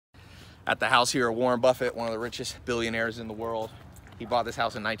at the house here of Warren Buffett, one of the richest billionaires in the world. He bought this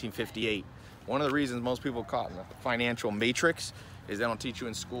house in 1958. One of the reasons most people caught in the financial matrix is they don't teach you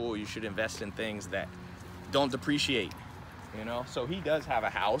in school you should invest in things that don't depreciate, you know? So he does have a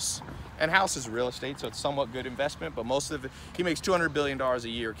house, and house is real estate, so it's somewhat good investment, but most of it, he makes $200 billion a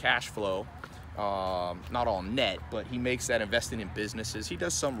year cash flow. Not all net, but he makes that investing in businesses. He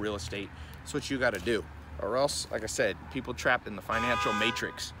does some real estate. That's what you got to do, or else, like I said, people trapped in the financial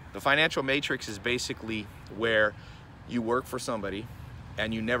matrix. The financial matrix is basically where you work for somebody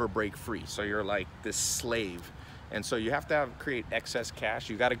and you never break free, so you're like this slave. And so you have to create excess cash.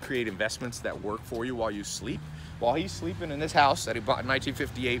 You got to create investments that work for you while you sleep. While he's sleeping in this house that he bought in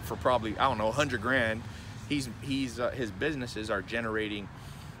 1958 for probably, I don't know, 100 grand, his businesses are generating,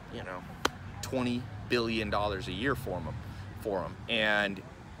 you know, $20 billion a year for him. And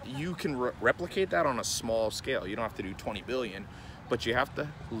you can replicate that on a small scale. You don't have to do 20 billion, but you have to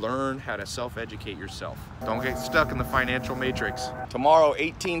learn how to self-educate yourself. Don't get stuck in the financial matrix. Tomorrow,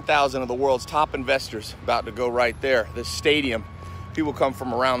 18,000 of the world's top investors about to go right there. This stadium, people come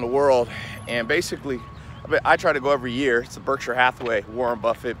from around the world, and basically, I try to go every year. It's the Berkshire Hathaway, Warren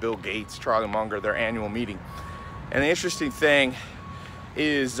Buffett, Bill Gates, Charlie Munger, their annual meeting. And the interesting thing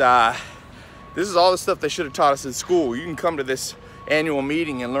is, this is all the stuff they should have taught us in school. You can come to this annual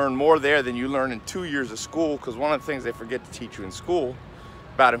meeting and learn more there than you learn in 2 years of school, because one of the things they forget to teach you in school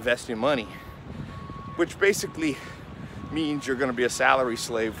about investing money, which basically means you're going to be a salary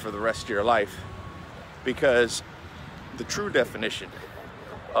slave for the rest of your life, because the true definition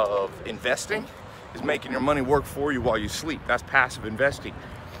of investing is making your money work for you while you sleep. That's passive investing.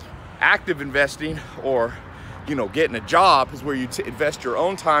 Active investing, or getting a job, is where you invest your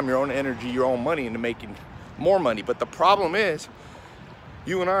own time, your own energy, your own money into making more money. But the problem is,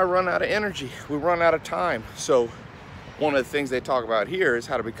 you and I run out of energy. We run out of time. So one of the things they talk about here is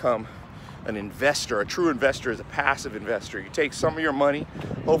how to become an investor. A true investor is a passive investor. You take some of your money,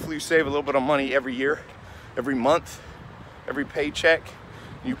 hopefully you save a little bit of money every year, every month, every paycheck.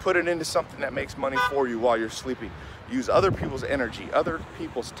 You put it into something that makes money for you while you're sleeping. Use other people's energy, other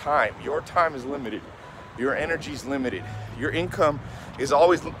people's time. Your time is limited. Your energy is limited. Your income is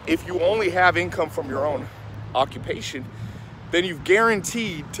always, if you only have income from your own occupation, then you've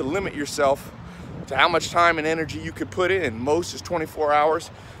guaranteed to limit yourself to how much time and energy you could put in. Most is 24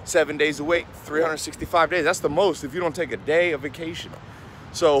 hours, 7 days a week, 365 days. That's the most if you don't take a day of vacation.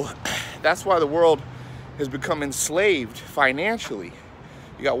 So that's why the world has become enslaved financially.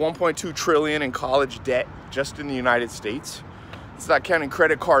 You got 1.2 trillion in college debt just in the United States. It's not counting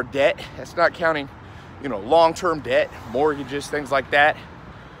credit card debt. It's not counting, long-term debt, mortgages, things like that.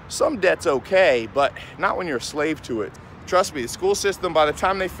 Some debt's okay, but not when you're a slave to it. Trust me, the school system, by the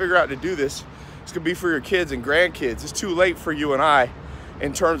time they figure out to do this, it's gonna be for your kids and grandkids. It's too late for you and I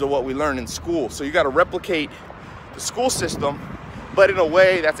in terms of what we learn in school. So you gotta replicate the school system, but in a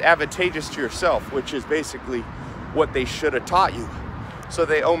way that's advantageous to yourself, which is basically what they should have taught you. So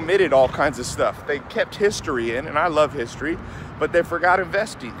they omitted all kinds of stuff. They kept history in, and I love history, but they forgot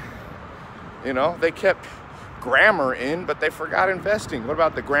investing. They kept grammar in, but they forgot investing. What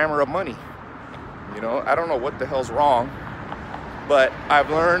about the grammar of money? I don't know what the hell's wrong, but I've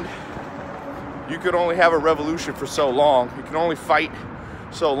learned you could only have a revolution for so long. You can only fight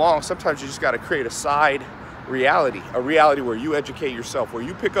so long. Sometimes you just got to create a side reality, a reality where you educate yourself, where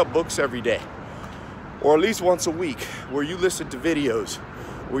you pick up books every day, or at least once a week, where you listen to videos,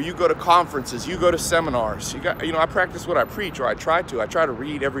 where you go to conferences, you go to seminars. I practice what I preach, or I try to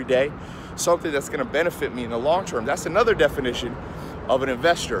read every day, something that's going to benefit me in the long term. That's another definition of an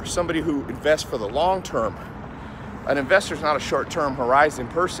investor, somebody who invests for the long term. An investor is not a short-term horizon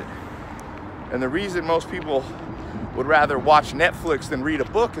person. And the reason most people would rather watch Netflix than read a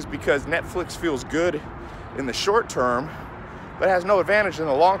book is because Netflix feels good in the short term, but has no advantage in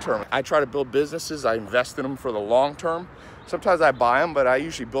the long term. I try to build businesses, I invest in them for the long term. Sometimes I buy them, but I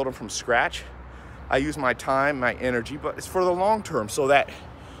usually build them from scratch. I use my time, my energy, but it's for the long term, so that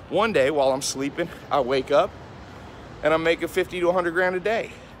one day while I'm sleeping, I wake up and I'm making 50 to 100 grand a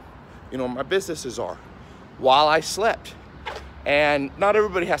day. My businesses are, while I slept. And not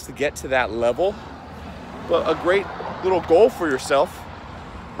everybody has to get to that level, but a great little goal for yourself: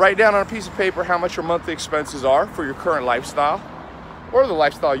 write down on a piece of paper how much your monthly expenses are for your current lifestyle, or the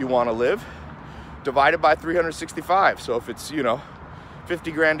lifestyle you want to live, divided by 365. So if it's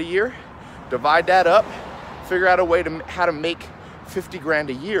 50 grand a year, divide that up, figure out a way to how to make 50 grand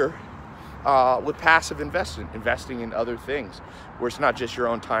a year with passive investing in other things, where it's not just your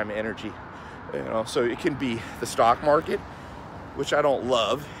own time and energy. So it can be the stock market, which I don't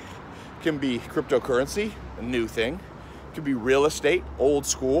love. It can be cryptocurrency, a new thing. It can be real estate, old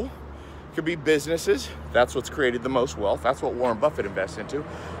school. It could be businesses. That's what's created the most wealth. That's what Warren Buffett invests into.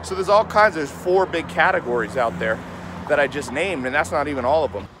 So there's all kinds, there's 4 big categories out there that I just named, and that's not even all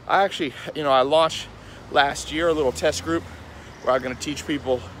of them. I actually, I launched last year a little test group where I'm gonna teach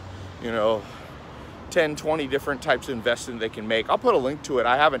people, 10, 20 different types of investing they can make. I'll put a link to it.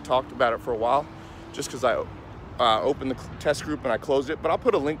 I haven't talked about it for a while, just because I opened the test group and I closed it, but I'll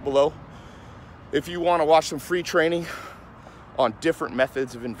put a link below if you want to watch some free training on different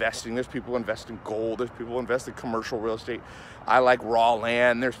methods of investing. There's people invest in gold, there's people invest in commercial real estate. I like raw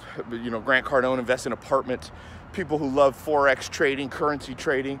land. There's, Grant Cardone invests in apartments. People who love Forex trading, currency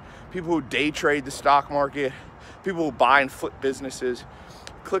trading, people who day trade the stock market, people who buy and flip businesses.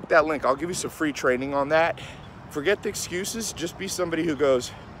 Click that link. I'll give you some free training on that. Forget the excuses. Just be somebody who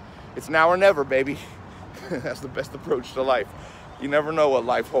goes, it's now or never, baby. That's the best approach to life. You never know what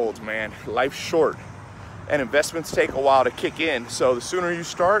life holds, man. Life's short, and investments take a while to kick in. So the sooner you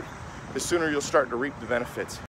start, the sooner you'll start to reap the benefits.